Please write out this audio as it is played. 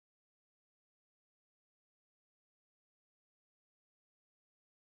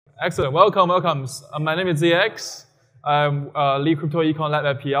Excellent. Welcome, welcome. My name is ZX. I'm lead CryptoEcon lab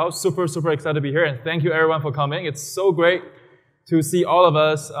at FIL. Super excited to be here, and thank you everyone for coming. It's so great to see all of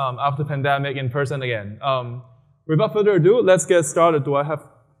us after the pandemic in person again. Without further ado, let's get started. Do I have?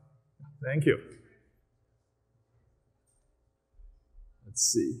 Thank you. Let's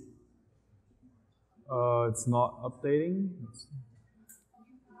see. It's not updating.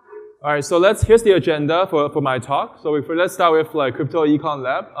 All right, so here's the agenda for my talk. So let's start with like CryptoEcon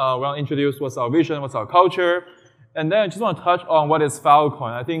Lab. We're going to introduce what's our vision, what's our culture, and then I just want to touch on what is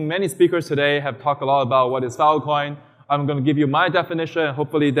Filecoin. I think many speakers today have talked a lot about what is Filecoin. I'm going to give you my definition, and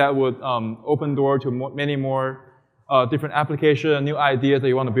hopefully that would open the door to many more different applications and new ideas that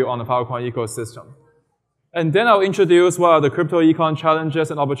you want to build on the Filecoin ecosystem. And then I'll introduce what are the CryptoEcon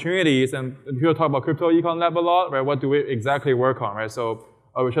challenges and opportunities, and people talk about CryptoEcon Lab a lot, right? What do we exactly work on, right? So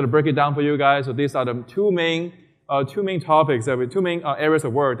we try to break it down for you guys. So these are the two main topics, two main areas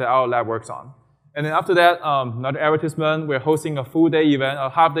of work that our lab works on. And then after that, another advertisement, we're hosting a full day event, a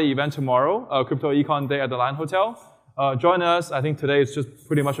half-day event tomorrow, CryptoEcon Day at the Lion Hotel. Join us. I think today is just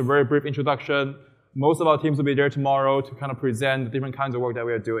pretty much a very brief introduction. Most of our teams will be there tomorrow to kind of present the different kinds of work that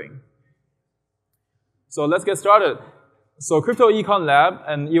we are doing. So let's get started. So CryptoEcon Lab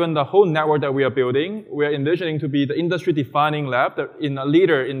and even the whole network that we are building, we are envisioning to be the industry-defining lab, a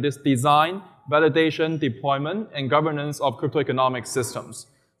leader in this design, validation, deployment, and governance of cryptoeconomic systems.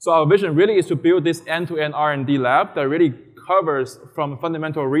 So our vision really is to build this end-to-end R&D lab that really covers from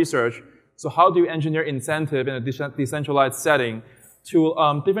fundamental research. So how do you engineer incentive in a decentralized setting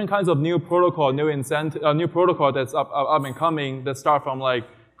to different kinds of new protocol, new protocol that's up and coming that start from like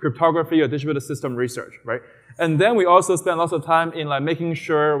cryptography or distributed system research, right? And then we also spend lots of time in like making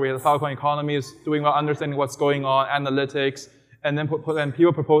sure we have the Filecoin economy is doing well, understanding what's going on, analytics, and then when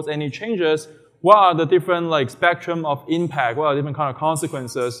people propose any changes, what are the different like spectrum of impact, what are different kind of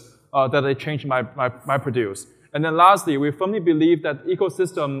consequences that a change might produce. And then lastly, we firmly believe that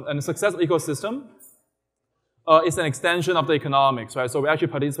ecosystem and the success of ecosystem is an extension of the economics, right? So we actually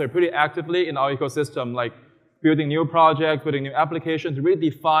participate pretty actively in our ecosystem, like building new projects, building new applications to really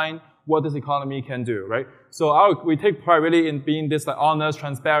define what this economy can do, right? So we take pride really in being this like honest,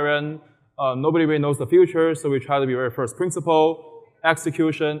 transparent, nobody really knows the future, so we try to be very first principle,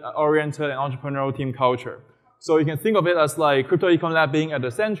 execution-oriented, and entrepreneurial team culture. So you can think of it as like CryptoEcon Lab being at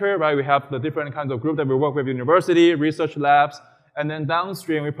the center, right? We have the different kinds of groups that we work with university, research labs, and then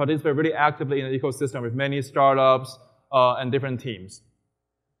downstream we participate really actively in the ecosystem with many startups and different teams.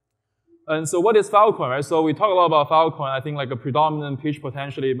 And so what is Filecoin, right? So we talk a lot about Filecoin. I think like a predominant pitch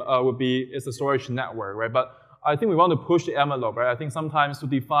potentially would be it's a storage network, right? But I think we want to push the envelope, right? I think sometimes to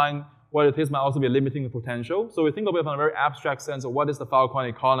define what it is might also be limiting the potential. So we think of it from a very abstract sense of what is the Filecoin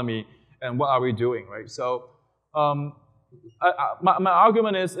economy and what are we doing, right? So my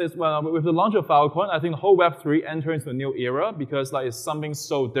argument is well, with the launch of Filecoin, I think the whole Web3 enters into a new era because like it's something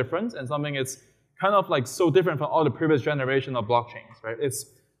so different and something it's kind of like so different from all the previous generation of blockchains, right? It's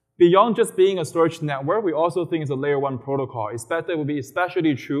beyond just being a storage network, we also think it's a layer 1 protocol. That will be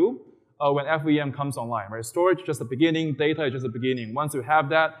especially true when FEM comes online, right? Storage is just the beginning, data is just the beginning. Once you have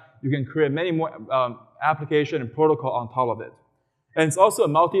that, you can create many more application and protocol on top of it. And it's also a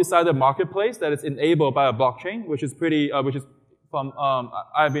multi-sided marketplace that is enabled by a blockchain, which is from,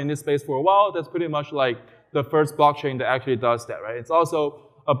 I've been in this space for a while, that's pretty much like the first blockchain that actually does that, right? It's also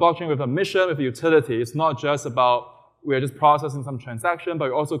a blockchain with a mission, with a utility. It's not just about we are just processing some transaction, but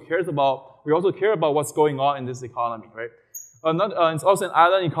we also care about what's going on in this economy, right? It's also an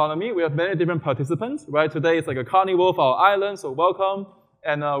island economy. We have many different participants, right? Today it's like a carnival for our island, so welcome.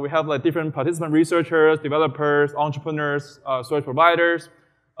 And we have like different participant researchers, developers, entrepreneurs, storage providers.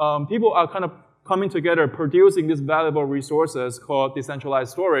 People are kind of coming together, producing these valuable resources called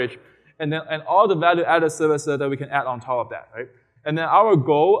decentralized storage, and all the value-added services that we can add on top of that, right? And then our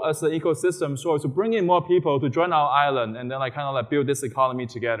goal as an ecosystem is to bring in more people to join our island and then like kind of like build this economy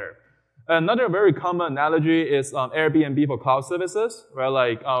together. Another very common analogy is Airbnb for cloud services, right?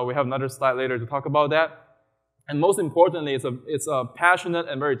 Like we have another slide later to talk about that. And most importantly, it's a passionate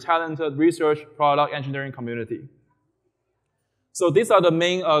and very talented research, product, engineering community. So these are the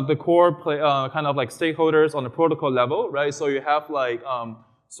main, the core kind of like stakeholders on the protocol level, right? So you have like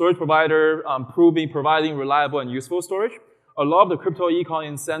storage provider providing reliable and useful storage. A lot of the CryptoEcon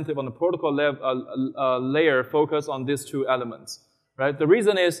incentive on the protocol layer focus on these two elements, right? The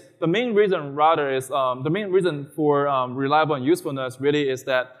main reason for reliable and usefulness really is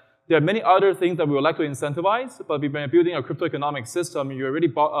that there are many other things that we would like to incentivize, but when you're building a cryptoeconomic system, you're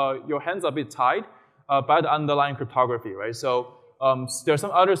really, your hands are a bit tied by the underlying cryptography, right? So there's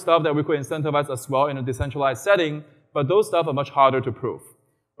some other stuff that we could incentivize as well in a decentralized setting, but those stuff are much harder to prove.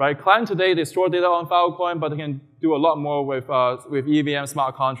 right? Client today, they store data on Filecoin, but they can do a lot more with EVM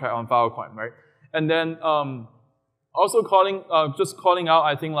smart contract on Filecoin, right? And then also just calling out,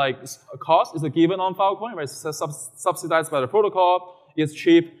 I think like cost is a given on Filecoin, right? It's subsidized by the protocol, it's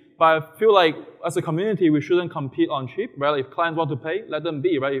cheap, but I feel like as a community, we shouldn't compete on cheap, right? If clients want to pay, let them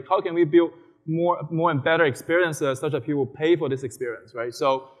be, right? How can we build more and better experiences such that people pay for this experience, right?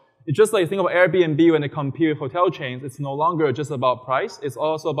 So it's just like think of Airbnb when they compete with hotel chains, it's no longer just about price, it's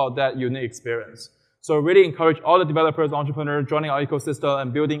also about that unique experience. So really encourage all the developers, entrepreneurs joining our ecosystem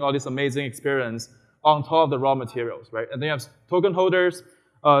and building all this amazing experience on top of the raw materials, right? And then you have token holders,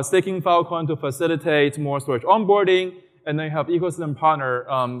 staking Filecoin to facilitate more storage onboarding, and then you have ecosystem partner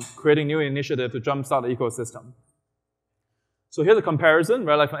creating new initiative to jumpstart the ecosystem. So here's a comparison,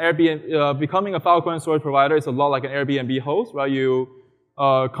 right? Like from Airbnb, becoming a Filecoin storage provider is a lot like an Airbnb host, right? You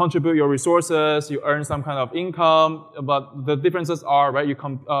contribute your resources, you earn some kind of income, but the differences are, right?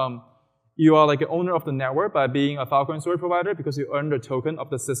 You are like an owner of the network by being a Filecoin storage provider because you earn the token of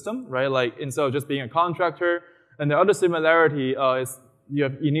the system, right? Like instead of just being a contractor. And the other similarity is you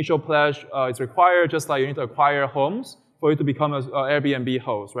have initial pledge is required, just like you need to acquire homes for you to become an Airbnb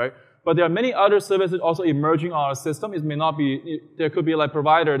host, right? But there are many other services also emerging on our system. It may not be, there could be like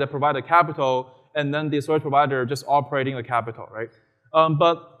provider that provide the capital and then the storage provider just operating the capital, right?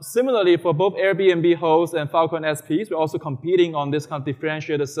 But similarly, for both Airbnb hosts and Filecoin SPs, we're also competing on this kind of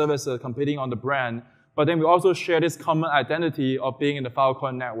differentiated services, competing on the brand. But then we also share this common identity of being in the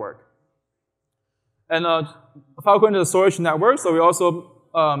Filecoin network. And Filecoin is a storage network, so we also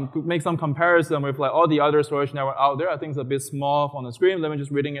make some comparison with like all the other storage network out there. I think it's a bit small on the screen. Let me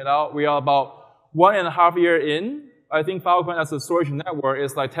just reading it out. We are about 1.5 years in. I think Filecoin as a storage network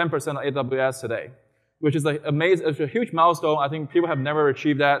is like 10% of AWS today, which is like amazing. It's a huge milestone. I think people have never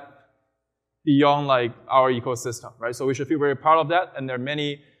achieved that beyond like our ecosystem, right? So we should feel very proud of that. And there are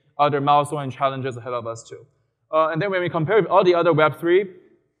many other milestones and challenges ahead of us too. And then when we compare with all the other Web3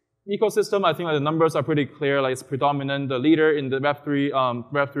 ecosystem, I think like the numbers are pretty clear. Like it's predominant, the leader in the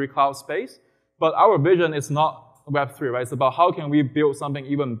Web3 cloud space. But our vision is not Web3, right? It's about how can we build something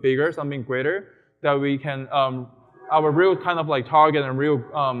even bigger, something greater that we can. Our real kind of like target and real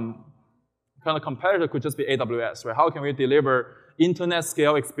kind of competitor could just be AWS, right? How can we deliver internet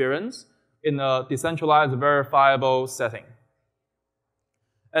scale experience in a decentralized, verifiable setting?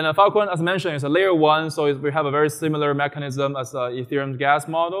 And Filecoin, as mentioned, is a layer 1, so we have a very similar mechanism as Ethereum's gas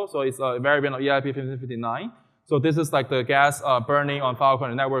model. So it's a variant of EIP 1559. So this is like the gas burning on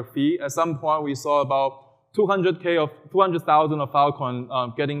Filecoin network fee. At some point, we saw about 200,000 of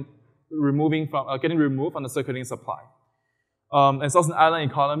Filecoin getting removed from the circulating supply. And so it's an island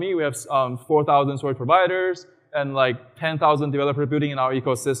economy. We have 4,000 storage providers and like 10,000 developers building in our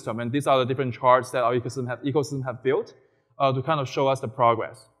ecosystem. And these are the different charts that our ecosystem have built to kind of show us the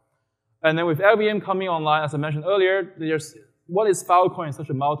progress. And then with LVM coming online, as I mentioned earlier, what is Filecoin? Such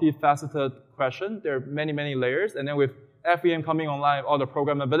a multifaceted question. There are many, many layers. And then with FVM coming online, all the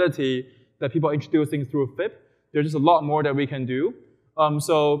programmability that people are introducing through FIP, there's just a lot more that we can do.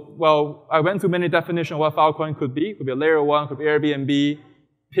 Well, I went through many definitions of what Filecoin could be. It could be a layer 1, could be Airbnb.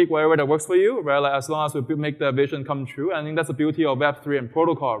 Pick whatever that works for you, right? Like as long as we make the vision come true. I think that's the beauty of Web3 and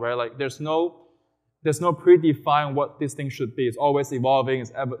protocol, right? Like there's no predefined what this thing should be. It's always evolving.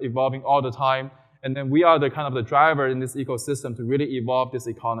 It's evolving all the time. And then we are the kind of the driver in this ecosystem to really evolve this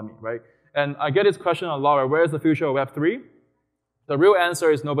economy, right? And I get this question a lot, right? Where is the future of Web3? The real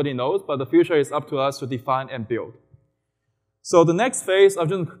answer is nobody knows, but the future is up to us to define and build. So the next phase, I'm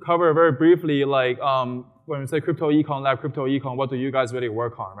just going to cover very briefly, like when we say CryptoEcon Lab, CryptoEcon, what do you guys really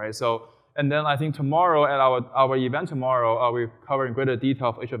work on, right? So, and then I think tomorrow at our event tomorrow, we'll cover in greater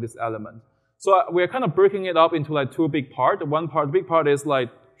detail for each of these elements. So we're kind of breaking it up into like two big parts. The big part is like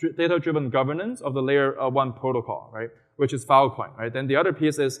data-driven governance of the layer 1 protocol, right? Which is Filecoin, right? Then the other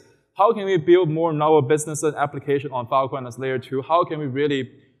piece is how can we build more novel business and application on Filecoin as layer 2? How can we really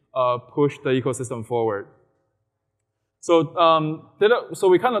push the ecosystem forward? So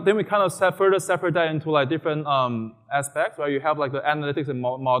we kind of further separate that into like different aspects, right? You have like the analytics and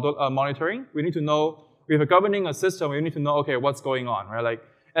monitoring. We need to know, if we're governing a system, we need to know, okay, what's going on, right? Like,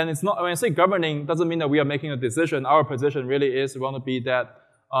 and it's not, when I say governing, doesn't mean that we are making a decision. Our position really is we want to be that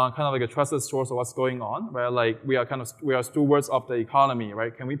kind of like a trusted source of what's going on, right? Like we are stewards of the economy,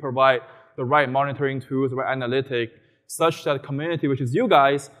 right? Can we provide the right monitoring tools, the right analytic, such that the community, which is you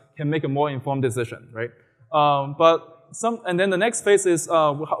guys, can make a more informed decision, right? And then the next phase is,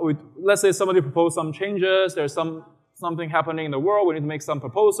 let's say somebody proposed some changes, there's something happening in the world, we need to make some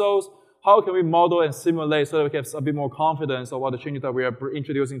proposals. How can we model and simulate so that we have a bit more confidence of what the changes that we are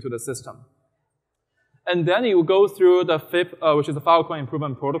introducing to the system? And then you go through the FIP, which is the Filecoin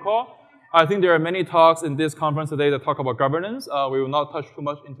Improvement Protocol. I think there are many talks in this conference today that talk about governance. We will not touch too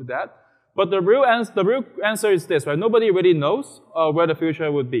much into that. But the real answer is this, right? Nobody really knows where the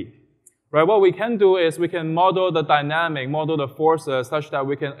future would be. Right? What we can do is we can model the dynamic, model the forces such that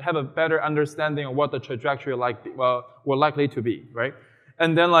we can have a better understanding of what the trajectory will likely to be, right?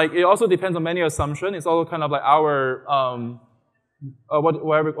 And then it also depends on many assumptions. It's also kind of like our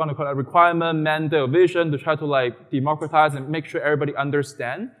whatever we want to call it, requirement, mandate, vision to try to democratize and make sure everybody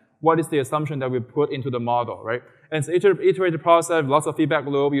understand what is the assumption that we put into the model, right? And it's an iterative process, lots of feedback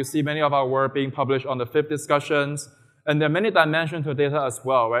loop. You see many of our work being published on the FIP discussions. And there are many dimensions to data as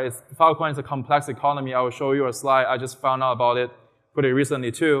well, right? Filecoin is a complex economy. I will show you a slide. I just found out about it pretty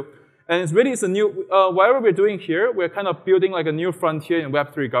recently too. And it's a new, whatever we're doing here, we're kind of building a new frontier in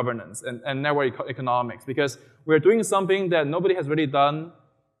Web3 governance and network economics, because we're doing something that nobody has really done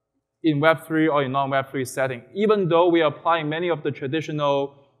in Web3 or in non-Web3 setting, even though we are applying many of the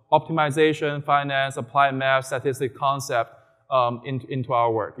traditional optimization, finance, applied math, statistic concept into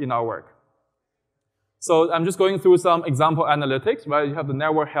our work, So I'm just going through some example analytics, right? You have the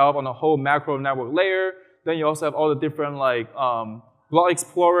network health on a whole macro network layer. Then you also have all the different block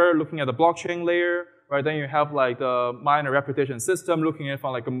explorer looking at the blockchain layer, right? Then you have the miner reputation system looking at it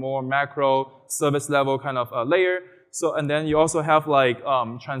from a more macro service level kind of layer. So, and then you also have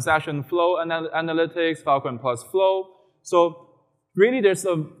transaction flow analytics, Filecoin plus flow. So really there's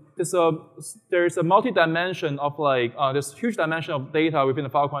a multi-dimension of this huge dimension of data within the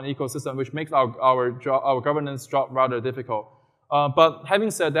Filecoin ecosystem, which makes our governance job rather difficult. But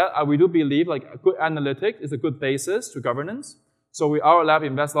having said that, we do believe a good analytic is a good basis to governance. So our lab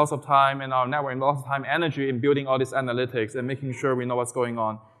invests lots of time, and our network invests lots of time, energy in building all these analytics and making sure we know what's going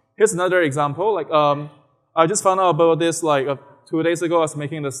on. Here's another example. I just found out about this 2 days ago. I was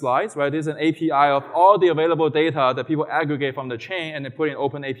making the slides, right? This is an API of all the available data that people aggregate from the chain and they put in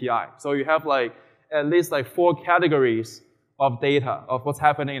open API. So you have at least 4 categories of data of what's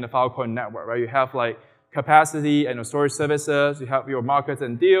happening in the Filecoin network, right? You have capacity and storage services. You have your markets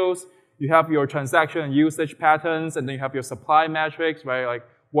and deals. You have your transaction and usage patterns, and then you have your supply metrics, right?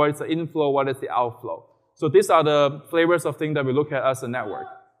 What is the inflow, what is the outflow. So these are the flavors of things that we look at as a network.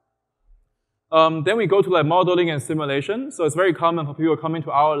 Then we go to modeling and simulation. So it's very common for people coming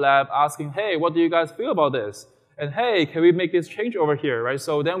to our lab asking, hey, what do you guys feel about this? And hey, can we make this change over here, right?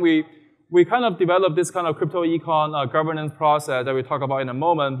 So then we kind of develop this kind of CryptoEcon governance process that we talk about in a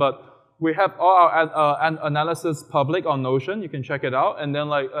moment, but we have all our analysis public on Notion. You can check it out. And then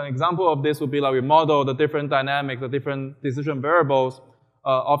an example of this would be we model the different dynamics, the different decision variables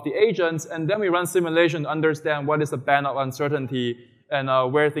of the agents, and then we run simulation to understand what is the band of uncertainty and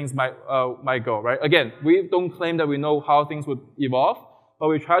where things might go, right? Again, we don't claim that we know how things would evolve, but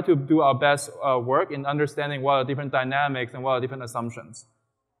we try to do our best work in understanding what are different dynamics and what are different assumptions.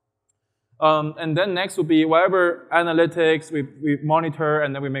 And then next would be whatever analytics we monitor,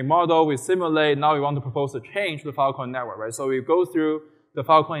 and then we make model, we simulate. Now we want to propose a change to the Filecoin network, right? So we go through the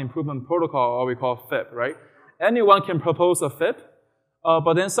Filecoin Improvement Protocol, or we call FIP, right? Anyone can propose a FIP,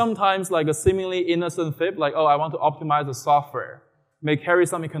 but then sometimes a seemingly innocent FIP, I want to optimize the software, may carry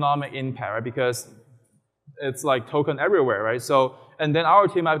some economic impact, right? Because it's token everywhere, right? So, and then our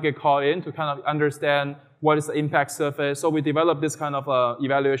team might get called in to kind of understand what is the impact surface. So we develop this kind of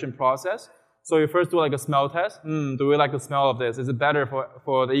evaluation process. So we first do a smell test. Do we like the smell of this? Is it better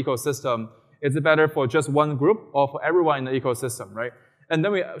for the ecosystem? Is it better for just one group or for everyone in the ecosystem, right? And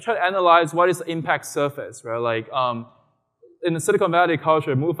then we try to analyze what is the impact surface, right? In the Silicon Valley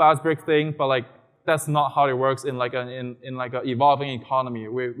culture, move fast, break things, but that's not how it works in an evolving economy.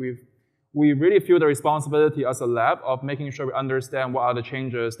 We really feel the responsibility as a lab of making sure we understand what are the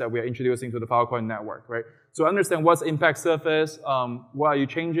changes that we are introducing to the Filecoin network, right? So understand what's the impact surface, what are you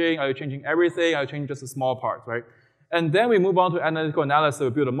changing? Are you changing everything? Are you changing just a small part, right? And then we move on to analytical analysis. We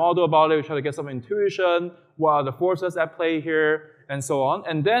build a model about it. We try to get some intuition. What are the forces at play here? And so on.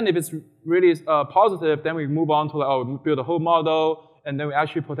 And then if it's really positive, then we move on to build a whole model. And then we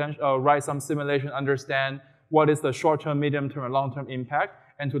actually write some simulation, understand what is the short-term, medium-term, and long-term impact,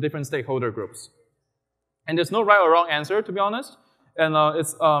 and to different stakeholder groups. And there's no right or wrong answer, to be honest. And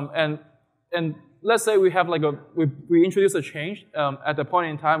and let's say we have we introduce a change at the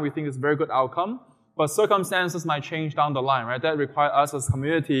point in time we think it's a very good outcome, but circumstances might change down the line, right? That requires us as a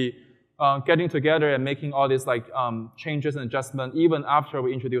community getting together and making all these changes and adjustments even after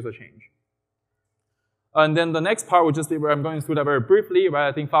we introduce a change. And then the next part will just be where I'm going through that very briefly, right?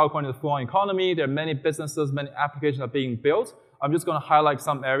 I think Filecoin is a flowing economy. There are many businesses, many applications are being built. I'm just going to highlight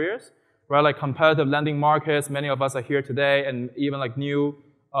some areas, right? Competitive lending markets. Many of us are here today, and even new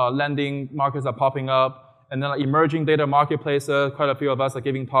lending markets are popping up, and then like, emerging data marketplaces. Quite a few of us are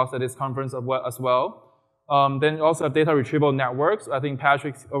giving talks at this conference as well. Then you also have data retrieval networks. I think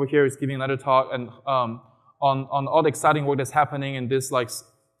Patrick over here is giving another talk and on all the exciting work that's happening in this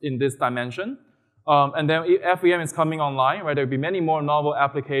dimension. And then FEM is coming online, right? There'll be many more novel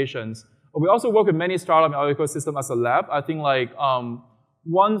applications. We also work with many startups in our ecosystem as a lab. I think like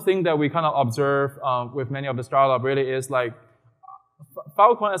one thing that we kind of observe with many of the startups really is like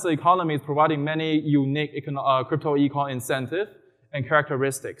Filecoin as an economy is providing many unique crypto econ incentive and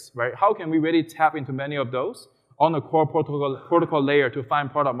characteristics, right? How can we really tap into many of those on the core protocol layer to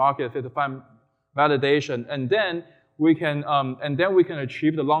find product market fit, to find validation, and then we can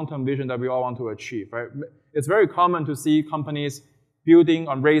achieve the long-term vision that we all want to achieve, right? It's very common to see companies building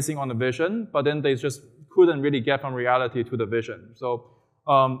on raising on the vision, but then they just couldn't really get from reality to the vision. So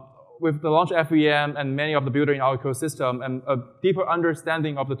with the launch of FEM and many of the builders in our ecosystem and a deeper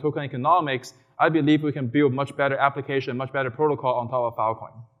understanding of the token economics, I believe we can build much better application, much better protocol on top of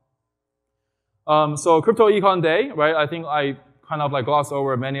Filecoin. So CryptoEcon Day, right? I think I kind of like gloss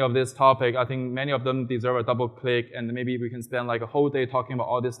over many of this topic. I think many of them deserve a double click, and maybe we can spend like a whole day talking about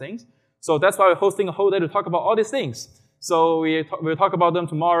all these things. So that's why we're hosting a whole day to talk about all these things. So we'll talk about them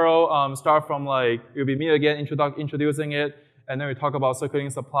tomorrow. Start from like, it'll be me again introducing it, and then we talk about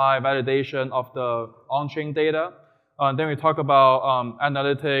circulating supply, validation of the on-chain data. Then we talk about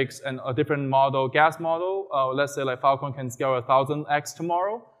analytics and a different model, gas model. Let's say like Filecoin can scale 1,000x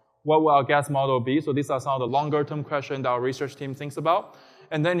tomorrow. What will our gas model be? So these are some of the longer-term questions that our research team thinks about.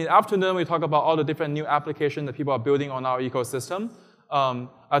 And then in the afternoon, we talk about all the different new applications that people are building on our ecosystem. I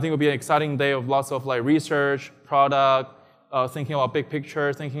think it'll be an exciting day of lots of like research, product, thinking about big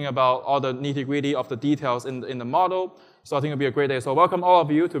picture, thinking about all the nitty-gritty of the details in the model. So I think it'll be a great day. So welcome all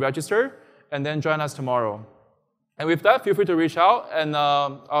of you to register, and then join us tomorrow. And with that, feel free to reach out, and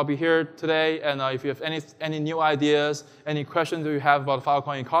I'll be here today. And if you have any new ideas, any questions that you have about the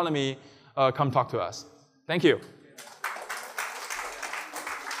Filecoin economy, come talk to us. Thank you.